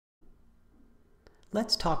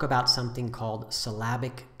Let's talk about something called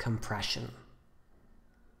syllabic compression.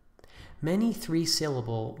 Many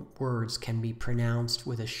three-syllable words can be pronounced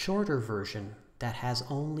with a shorter version that has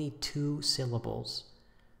only 2 syllables.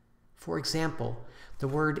 For example, the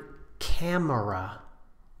word camera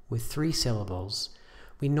with 3 syllables,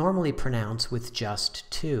 we normally pronounce with just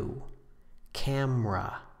 2.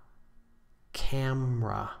 Camera,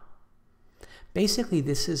 camera. Basically,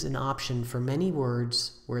 this is an option for many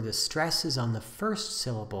words where the stress is on the first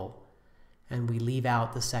syllable and we leave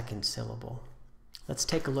out the second syllable. Let's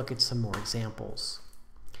take a look at some more examples.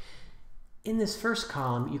 In this first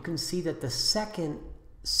column, you can see that the second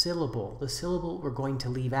syllable, the syllable we're going to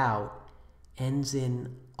leave out, ends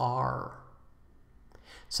in R.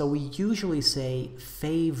 So we usually say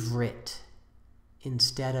favorite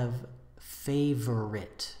instead of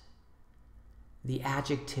favorite. The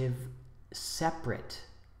adjective separate,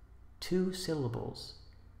 2 syllables,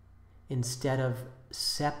 instead of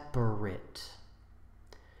separate.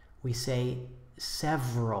 We say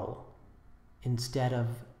several instead of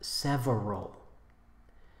several.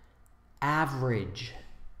 Average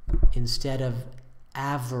instead of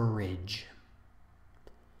average.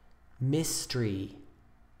 Mystery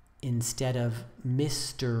instead of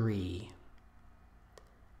mystery.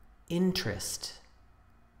 Interest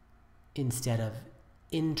instead of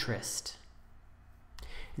interest.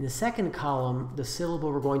 In the second column, the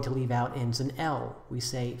syllable we're going to leave out ends in L. We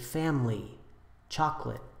say family,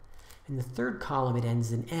 chocolate. In the third column, it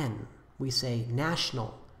ends in N. We say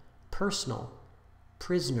national, personal,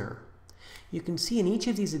 prisoner. You can see in each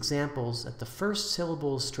of these examples that the first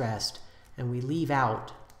syllable is stressed and we leave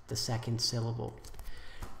out the second syllable.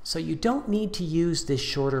 So you don't need to use this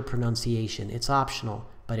shorter pronunciation. It's optional,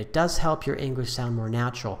 but it does help your English sound more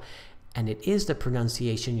natural, and it is the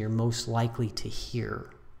pronunciation you're most likely to hear.